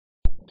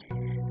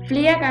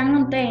Flere gange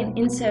om dagen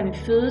indtager vi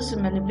føde,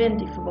 som er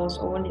nødvendig for vores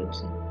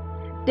overlevelse.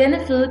 Denne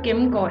føde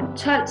gennemgår en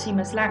 12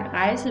 timers lang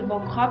rejse, hvor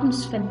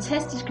kroppens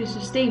fantastiske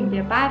system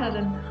bearbejder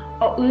den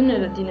og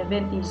udnytter de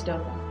nødvendige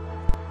stoffer.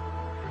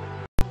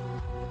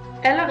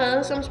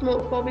 Allerede som små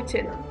får vi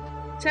tænder.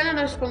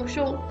 Tændernes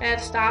funktion er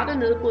at starte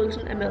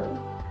nedbrydelsen af maden.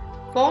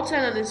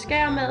 Fortænderne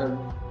skærer maden,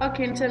 og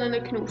kindtænderne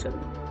knuser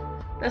den.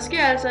 Der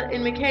sker altså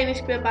en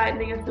mekanisk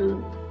bearbejdning af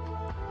føden.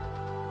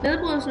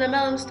 Nedbrydelsen af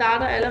maden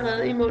starter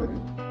allerede i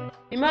munden.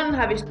 I munden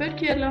har vi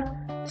spytkirtler,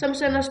 som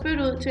sender spyt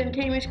ud til en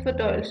kemisk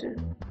fordøjelse.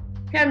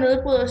 Her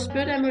nedbryder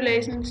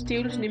spytamylasen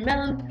stivelsen i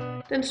maden,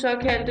 den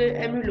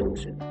såkaldte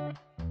amylose.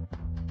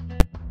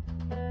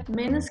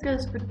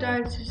 Menneskets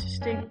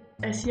fordøjelsessystem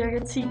er ca.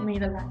 10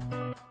 meter langt.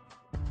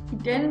 I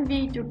denne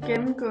video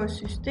gennemgås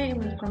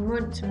systemet fra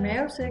mund til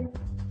mavesæk,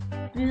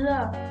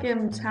 videre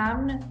gennem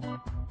tarmene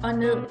og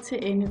ned til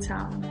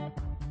endetarmen.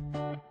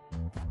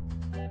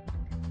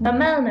 Når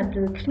maden er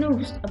blevet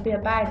knust og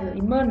bearbejdet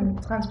i munden,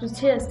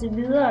 transporteres det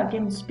videre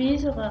gennem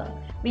spiserøret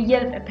ved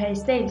hjælp af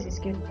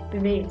peristaltiske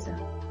bevægelser,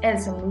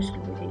 altså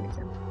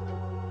muskelbevægelser.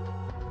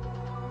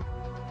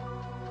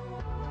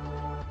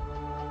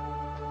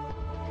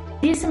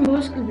 Disse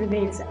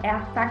muskelbevægelser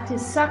er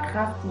faktisk så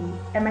kraftige,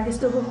 at man kan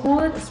stå på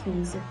hovedet og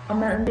spise, og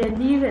maden vil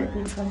alligevel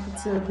blive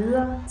transporteret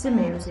videre til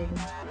mavesækken.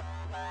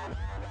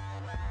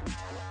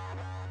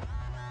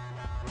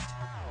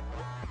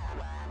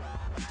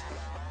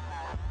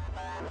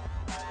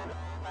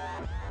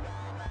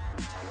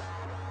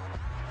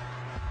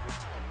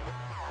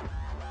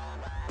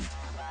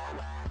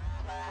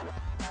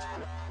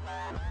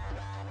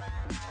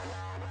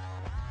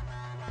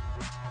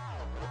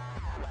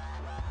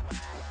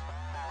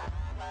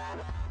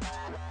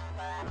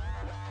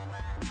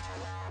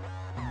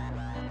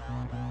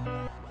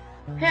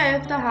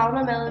 Herefter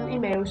havner maden i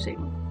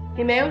mavesækken.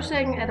 I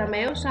mavesækken er der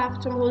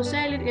mavesaft, som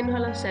hovedsageligt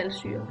indeholder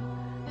saltsyre.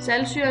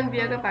 Saltsyren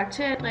virker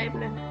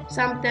bakteriedræbende,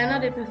 samt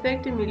danner det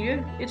perfekte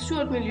miljø, et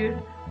surt miljø,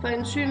 for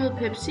enzymet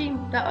pepsin,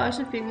 der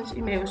også findes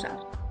i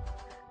mavesaft.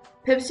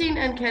 Pepsin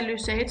er en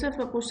katalysator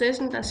for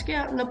processen, der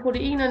sker, når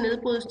proteiner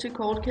nedbrydes til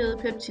kortkædede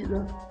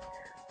peptider.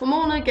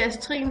 Hormonet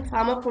gastrin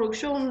fremmer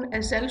produktionen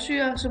af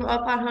saltsyre, som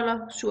opretholder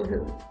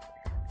surheden.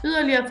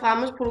 Yderligere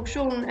fremmes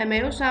produktionen af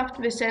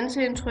mavesaft ved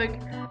sanseindtryk,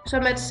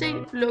 som at se,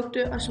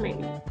 lugte og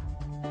smage.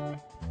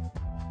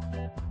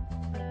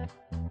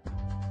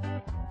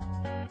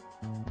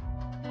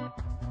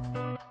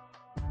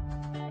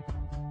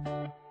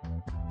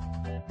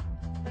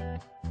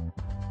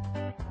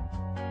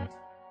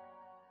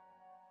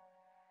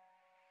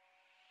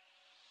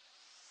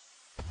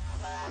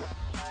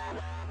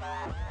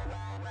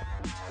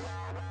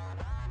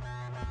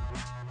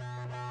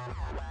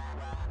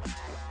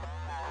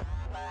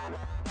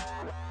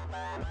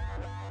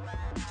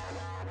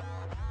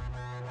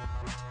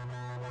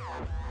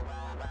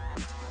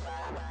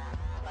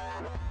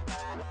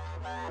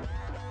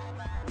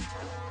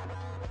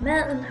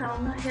 Maden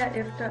havner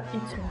herefter i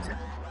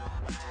tyndtarmen.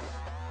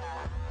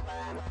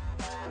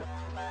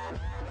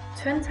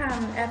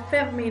 Tyndtarmen er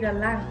 5 meter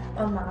lang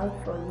og meget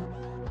foldet.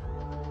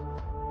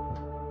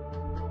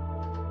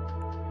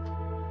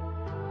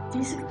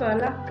 Disse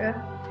folder gør,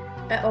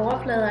 at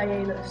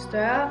overfladearealet er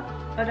større,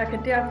 og der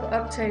kan derfor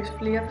optages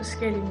flere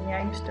forskellige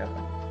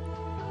næringsstoffer.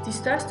 De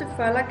største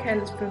folder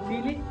kaldes for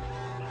villi.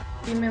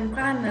 I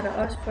membranen er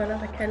der også folder,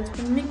 der kaldes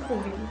for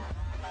mikrovilli.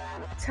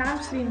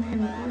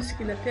 Tarmslimhinden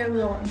udskiller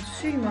derudover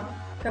enzymer,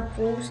 der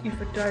bruges i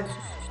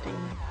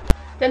fordøjelsessystemet.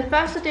 Den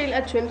første del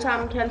af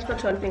tyndtarmen kaldes for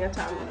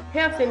tolvfingertarmen.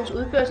 Her findes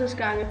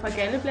udførselsgange fra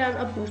galdeblæren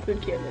og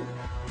bugspytkirtlen.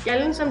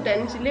 Gallen, som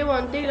dannes i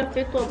leveren, deler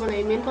fedtdråberne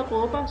i mindre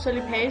dråber, så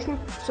lipasen,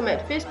 som er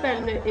et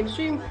fedtspaltende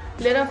enzym,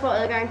 lettere får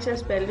adgang til at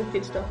spalte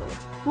fedtstofferne.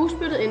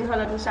 Bugspyttet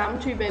indeholder den samme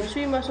type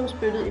enzymer som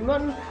spyttet i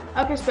munden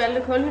og kan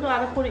spalte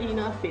kulhydrater,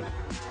 proteiner og fedt.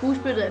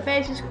 Bugspyttet er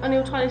basisk og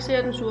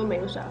neutraliserer den sure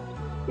mavesaft.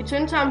 I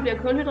tyndtarmen bliver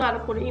kulhydrater,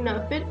 proteiner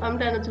og fedt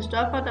omdannet til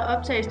stoffer, der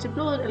optages til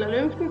blodet eller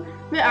lymfen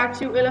ved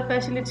aktiv eller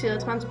faciliteret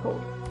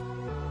transport.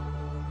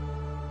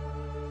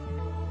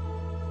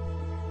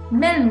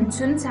 Mellem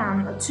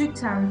tyndtarmen og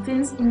tyktarmen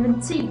findes en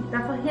ventil, der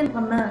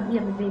forhindrer maden i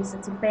at bevæge sig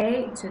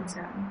tilbage i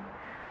tyndtarmen.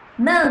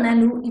 Maden er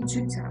nu i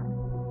tyktarmen.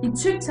 I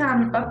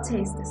tyktarmen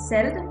optages der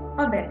salte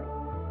og vand.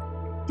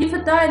 De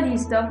fordøjelige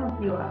stoffer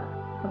bliver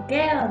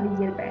forgæret ved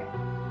hjælp af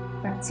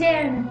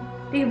bakterierne.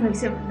 Det kan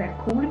fx være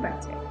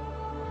kolibakterier.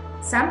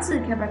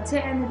 Samtidig kan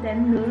bakterierne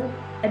danne noget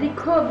af det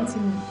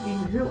K-vitamin,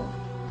 vi behøver,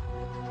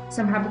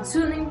 som har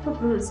betydning for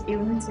blodets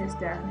evne til at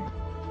stærke.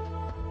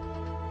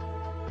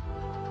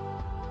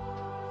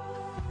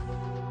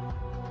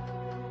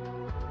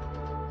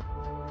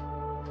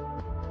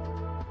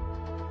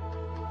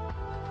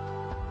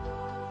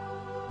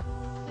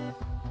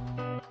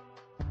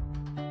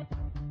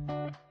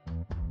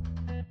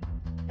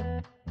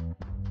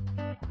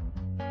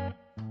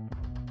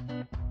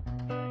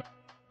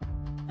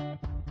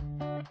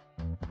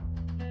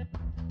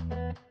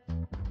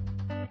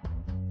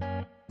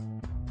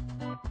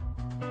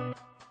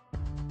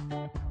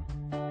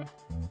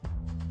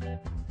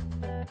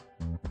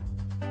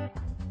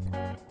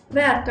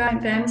 Hvert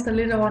døgn dannes der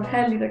lidt over en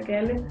halv liter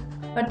galle,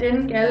 og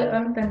denne galle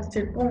omdannes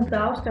til et brunt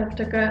farvestof,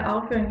 der gør, at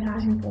afføringen har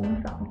sin brune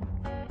farve.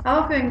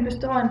 Afføringen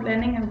består af en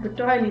blanding af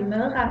fordøjelige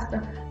madrester,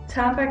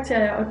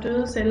 tarmbakterier og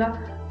døde celler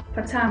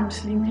fra tarmens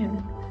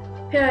slimhinde.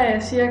 Her er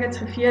ca.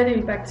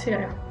 3/4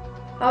 bakterier.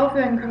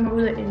 Afføringen kommer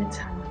ud af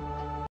endetarmen.